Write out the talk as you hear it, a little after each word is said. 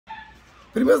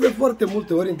Primesc de foarte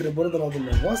multe ori întrebări de la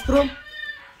dumneavoastră.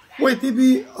 Măi,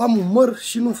 Tibi, am un măr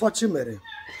și nu face mere.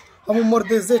 Am un măr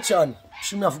de 10 ani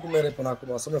și nu mi-a făcut mere până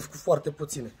acum, sau mi-a făcut foarte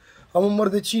puține. Am un măr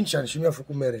de 5 ani și nu mi-a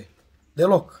făcut mere.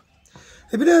 Deloc.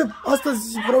 E bine,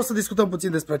 astăzi vreau să discutăm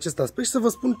puțin despre acest aspect și să vă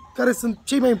spun care sunt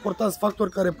cei mai importanți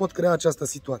factori care pot crea această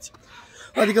situație.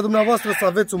 Adică dumneavoastră să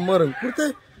aveți un măr în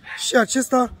curte și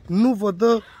acesta nu vă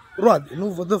dă roade, nu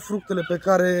vă dă fructele pe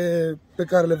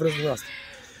care le vreți dumneavoastră.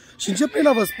 Și încep prin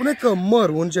a vă spune că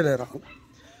mărul, în general,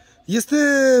 este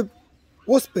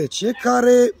o specie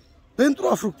care, pentru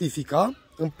a fructifica,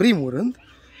 în primul rând,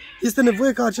 este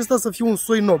nevoie ca acesta să fie un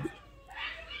soi nobil.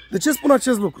 De ce spun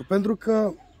acest lucru? Pentru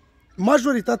că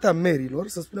majoritatea merilor,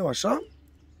 să spunem așa,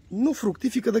 nu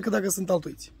fructifică decât dacă sunt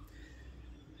altoiți.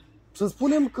 Să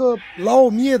spunem că la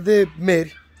 1000 de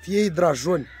meri, fie ei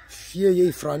drajoni, fie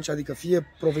ei franci, adică fie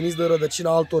proveniți de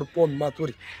rădăcina altor pomi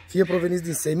maturi, fie proveniți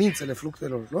din semințele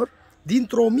fructelor lor,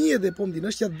 dintr-o 1000 de pomi din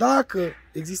ăștia, dacă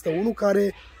există unul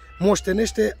care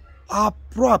moștenește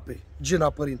aproape gena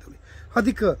părintelui.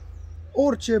 Adică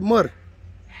orice măr,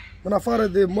 în afară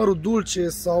de mărul dulce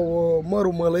sau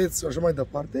mărul măleț și așa mai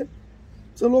departe,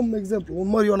 să luăm exemplu, un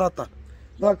măr ionatan.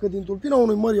 Dacă din tulpina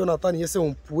unui măr ionatan iese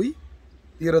un pui,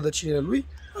 din rădăcinile lui,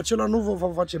 acela nu vă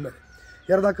va face mere.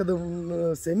 Iar dacă din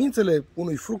semințele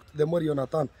unui fruct de măr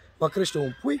ionatan va crește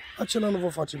un pui, acela nu vă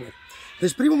face mere.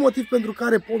 Deci primul motiv pentru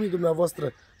care pomii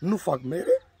dumneavoastră nu fac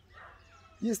mere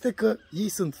este că ei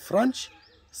sunt franci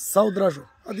sau drajoni.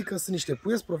 Adică sunt niște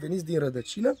puiezi proveniți din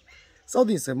rădăcină sau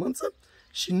din sămânță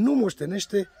și nu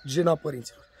moștenește gena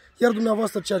părinților. Iar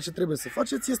dumneavoastră ceea ce trebuie să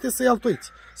faceți este să-i altoiți.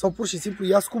 Sau pur și simplu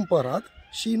i-ați cumpărat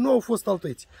și nu au fost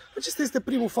altoiți. Acesta este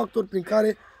primul factor prin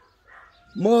care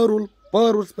mărul,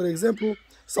 părul, spre exemplu,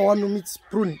 sau anumiți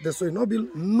pruni de soi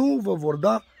nobil nu vă vor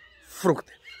da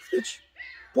fructe. Deci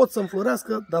pot să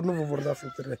înflorească, dar nu vă vor da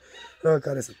fructele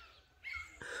care sunt.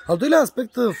 Al doilea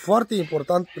aspect foarte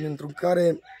important, pentru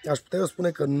care aș putea eu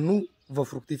spune că nu vă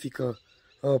fructifică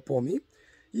pomii,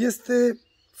 este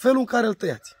felul în care îl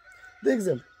tăiați. De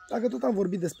exemplu, dacă tot am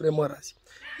vorbit despre măr azi,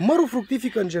 mărul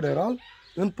fructifică în general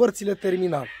în părțile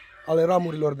terminale ale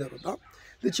ramurilor de rod. Da?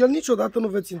 Deci el niciodată nu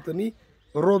veți întâlni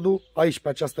rodul aici, pe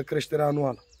această creștere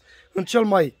anuală. În cel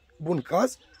mai bun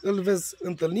caz, îl veți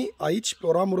întâlni aici, pe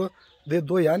o ramură de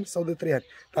 2 ani sau de 3 ani.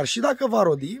 Dar și dacă va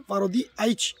rodi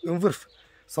aici, în vârf.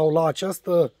 Sau la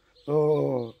această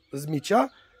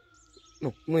zmicea,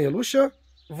 nu e lușă,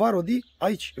 va rodi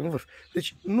aici, în vârf.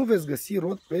 Deci nu veți găsi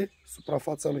rod pe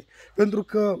suprafața lui. Pentru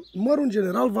că mărul, în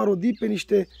general, va rodi pe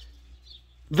niște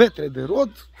vetre de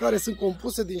rod, care sunt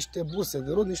compuse din niște buse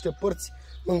de rod, niște părți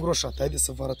îngroșate. Haideți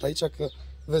să vă arăt aici, că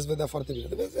veți vedea foarte bine.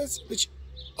 Vedeți? Deci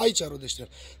aici rodește el.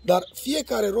 Dar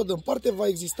fiecare rod în parte va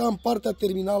exista în partea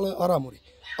terminală a ramurii.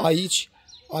 Aici,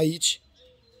 aici,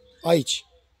 aici.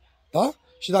 Da?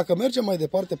 Și dacă mergem mai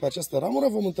departe pe această ramură,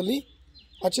 vom întâlni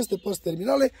aceste părți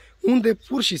terminale unde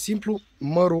pur și simplu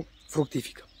mărul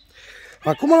fructifică.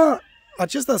 Acum,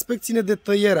 acest aspect ține de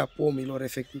tăierea pomilor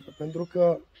efectivă, pentru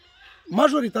că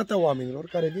majoritatea oamenilor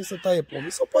care vin să taie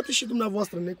pomii, sau poate și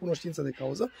dumneavoastră în necunoștință de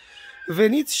cauză,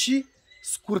 veniți și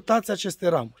scurtați aceste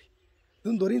ramuri,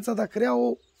 în dorința de a crea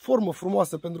o formă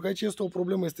frumoasă, pentru că aici este o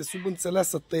problemă, este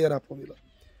subînțeleasă tăierea pomilor.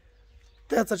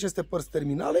 Tăiați aceste părți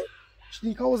terminale și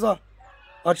din cauza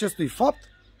acestui fapt,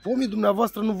 pomii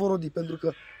dumneavoastră nu vor rodi, pentru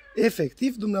că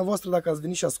efectiv, dumneavoastră, dacă ați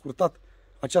venit și ați scurtat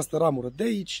această ramură de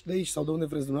aici sau de unde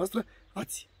vreți dumneavoastră,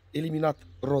 ați eliminat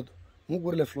rodul,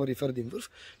 mugurile florifere din vârf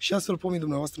și astfel pomii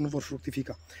dumneavoastră nu vor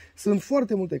fructifica. Sunt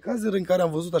foarte multe cazuri în care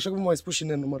am văzut, așa cum am mai spus și în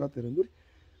nenumărate rânduri,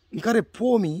 în care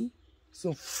pomii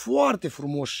sunt foarte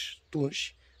frumoși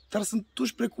tunși, dar sunt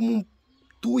tunși precum un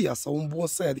tuia sau un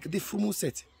bonsai, adică de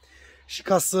frumusețe. Și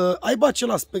ca să aibă acel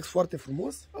aspect foarte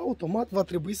frumos, automat va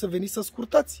trebui să veniți să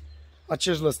scurtați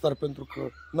acești lăstari, pentru că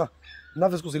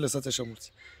n-aveți cum să-i lăsați așa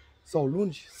mulți. Sau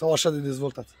lungi, sau așa de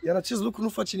dezvoltați. Iar acest lucru nu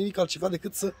face nimic altceva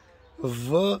decât să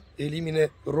vă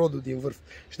elimine rodul din vârf.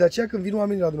 Și de aceea când vin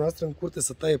oamenii la dumneavoastră în curte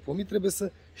să taie pomii, trebuie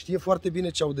să știe foarte bine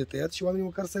ce au de tăiat și oamenii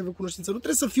măcar să aibă cunoștință. Nu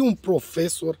trebuie să fii un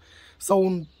profesor sau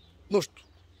un, nu știu,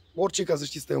 orice ca să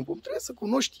știți să tai un pom. Trebuie să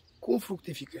cunoști cum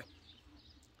fructifică.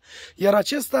 Iar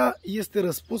acesta este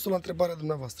răspunsul la întrebarea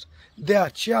dumneavoastră. De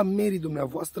aceea merii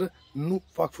dumneavoastră nu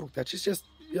fac fructe.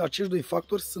 Acești doi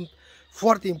factori sunt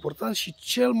foarte importanți și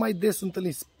cel mai des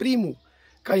întâlniți. Primul,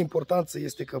 ca importanță,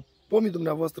 este că pomii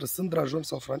dumneavoastră sunt drajoni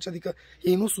sau franci, adică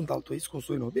ei nu sunt altoiți cu un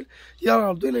soi nobil, iar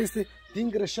al doilea este din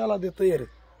greșeala de tăiere,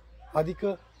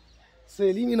 adică se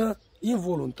elimină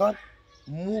involuntar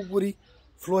mugurii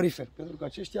floriferi, pentru că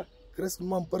aceștia cresc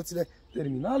numai în părțile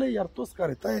terminale, iar toți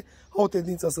care taie au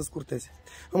tendința să scurteze.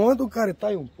 În momentul în care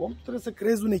tai un pom, trebuie să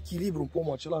creezi un echilibru în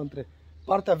pomul acela între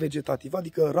partea vegetativă,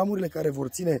 adică ramurile care vor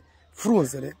ține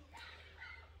frunzele,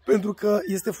 pentru că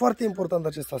este foarte important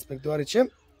acest aspect,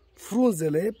 deoarece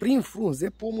frunzele, prin frunze,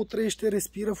 pomul trăiește,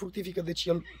 respiră, fructifică. Deci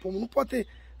pomul nu poate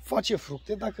face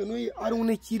fructe dacă nu are un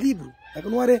echilibru, dacă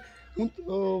nu are un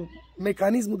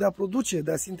mecanismul de a produce,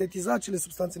 de a sintetiza acele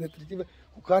substanțe nutritive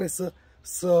cu care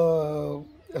să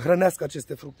hrănească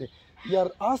aceste fructe.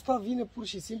 Iar asta vine pur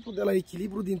și simplu de la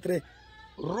echilibru dintre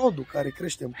rodul care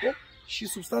crește în pom și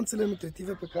substanțele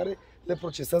nutritive pe care le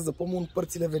procesează pomul în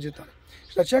părțile vegetale.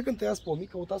 Și de aceea când tăiați pomii,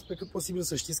 căutați pe cât posibil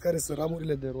să știți care sunt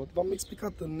ramurile de rod. V-am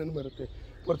explicat în nenumărate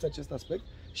părți acest aspect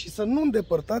și să nu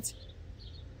îndepărtați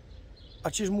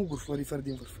acești muguri floriferi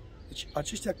din vârf. Deci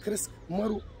aceștia cresc,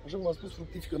 mărul, așa cum am spus,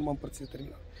 fructifică numai în părțile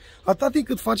terminale. Atâta timp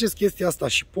cât faceți chestia asta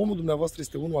și pomul dumneavoastră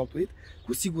este unul altuit,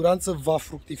 cu siguranță va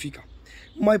fructifica.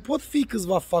 Mai pot fi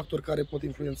câțiva factori care pot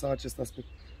influența acest aspect.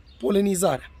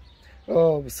 Polenizarea.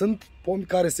 Sunt pomi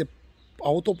care se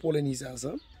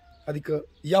autopolenizează, adică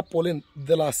ia polen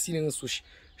de la sine însuși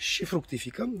și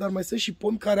fructifică, dar mai sunt și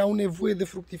pomi care au nevoie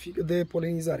de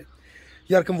polenizare.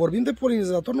 Iar când vorbim de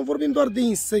polenizator, nu vorbim doar de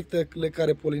insectele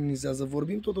care polenizează,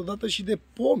 vorbim totodată și de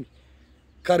pomi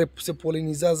care se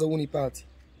polenizează unii pe alții.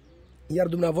 Iar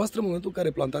dumneavoastră, în momentul în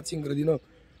care plantați în grădină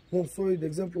un soi, de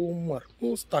exemplu, un măr,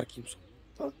 un Star Kimson,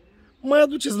 da? Mai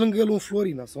aduceți lângă el un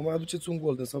Florina sau mai aduceți un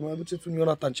Golden sau mai aduceți un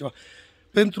Ionatan, ceva,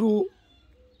 pentru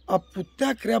a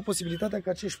putea crea posibilitatea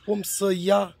ca acești pomi să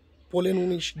ia polenul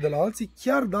unii și de la alții,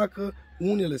 chiar dacă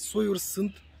unele soiuri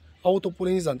sunt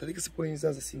autopolenizante, adică se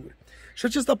polenizează singure. Și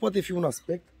acesta poate fi un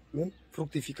aspect în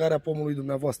fructificarea pomului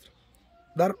dumneavoastră.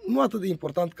 Dar nu atât de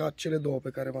important ca cele două pe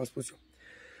care v-am spus eu.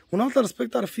 Un alt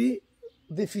aspect ar fi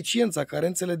deficiența,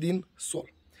 carențele din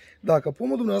sol. Dacă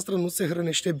pomul dumneavoastră nu se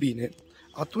hrănește bine,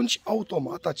 atunci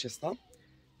automat acesta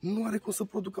nu are cum să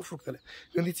producă fructele.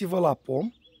 Gândiți-vă la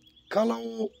pom ca la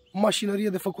o mașinărie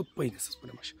de făcut pâine, să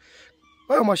spunem așa.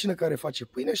 Ai o mașină care face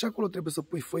pâine și acolo trebuie să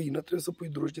pui făină, trebuie să pui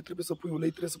drojdie, trebuie să pui ulei,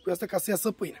 trebuie să pui asta ca să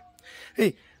iasă pâine.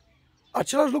 Ei,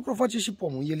 același lucru face și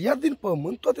pomul. El ia din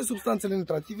pământ toate substanțele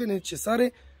nutritive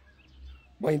necesare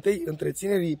mai întâi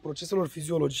întreținerii proceselor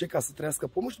fiziologice ca să trăiască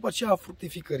pomul și după aceea a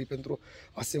fructificării pentru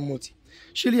a se înmulți.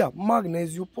 Și el ia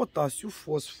magneziu, potasiu,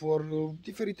 fosfor,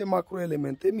 diferite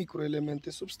macroelemente,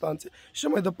 microelemente, substanțe și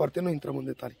mai departe, nu intrăm în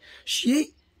detalii. Și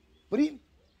ei, prin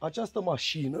această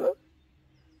mașină,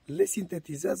 le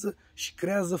sintetizează și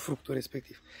creează fructul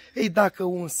respectiv. Ei, dacă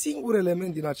un singur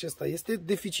element din acesta este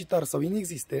deficitar sau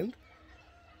inexistent,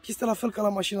 este la fel ca la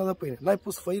mașina de pâine. N-ai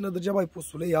pus făină, degeaba ai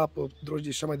pus ulei, apă,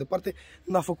 drojdie și așa mai departe,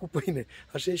 n-a făcut pâine.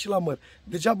 Așa e și la măr.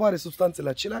 Degeaba are substanțele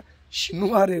acelea și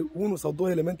nu are unul sau două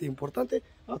elemente importante,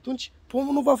 atunci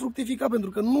pomul nu va fructifica pentru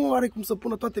că nu are cum să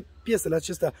pună toate piesele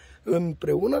acestea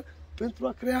împreună pentru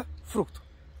a crea fructul.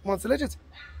 Mă înțelegeți?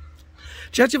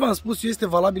 Ceea ce v-am spus eu este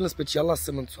valabil în special la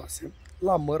sămânțoase,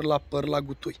 la măr, la păr, la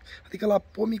gutui, adică la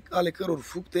pomii ale căror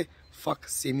fructe fac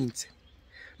semințe.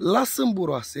 La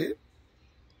sâmburoase,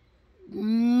 90%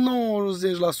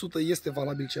 este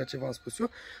valabil ceea ce v-am spus eu,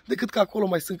 decât că acolo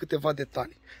mai sunt câteva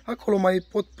detalii. Acolo mai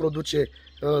pot produce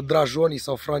drajonii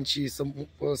sau francii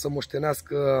să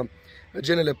moștenească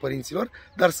genele părinților,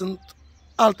 dar sunt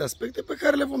alte aspecte pe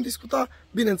care le vom discuta,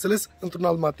 bineînțeles, într-un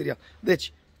alt material.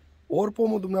 Deci, ori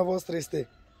pomul dumneavoastră este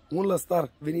un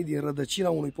lăstar venit din rădăcina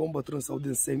unui pom bătrân sau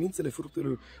din semințele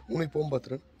fructelor unui pom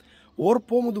bătrân, ori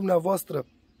pomul dumneavoastră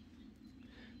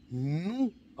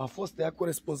nu a fost tăiat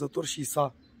corespunzător și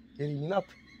s-a eliminat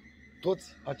toți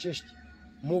acești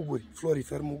muguri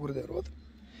floriferi, muguri de rod,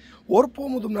 ori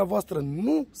pomul dumneavoastră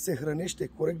nu se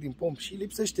hrănește corect din pom și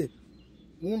lipsește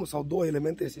unul sau două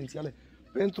elemente esențiale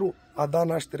pentru a da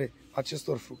naștere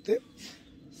acestor fructe,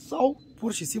 sau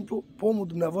pur și simplu pomul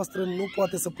dumneavoastră nu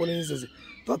poate să polenizeze.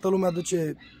 Toată lumea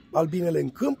duce albinele în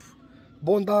câmp,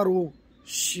 bondarul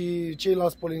și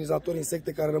ceilalți polenizatori,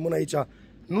 insecte care rămân aici,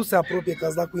 nu se apropie, că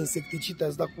ați dat cu insecticide,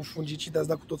 ați dat cu fungicide, ați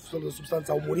dat cu tot felul de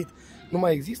substanțe, au murit, nu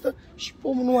mai există și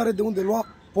pomul nu are de unde lua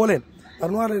polen. Dar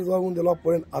nu are de unde lua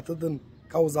polen atât din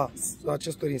cauza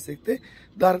acestor insecte,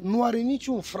 dar nu are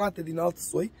niciun frate din alt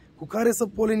soi cu care să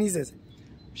polenizeze.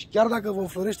 Și chiar dacă vă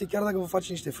înflorește, chiar dacă vă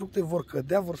face niște fructe, vor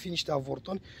cădea, vor fi niște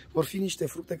avortoni, vor fi niște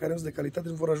fructe care nu sunt de calitate,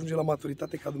 nu vor ajunge la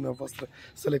maturitate ca dumneavoastră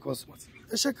să le consumați.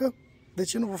 Așa că, de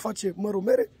ce nu vă face mărul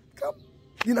mere? Cam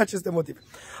din aceste motive.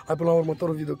 Hai până la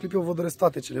următorul videoclip, eu vă doresc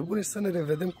toate cele bune și să ne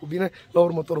revedem cu bine la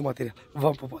următorul material.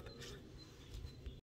 V-am pupat!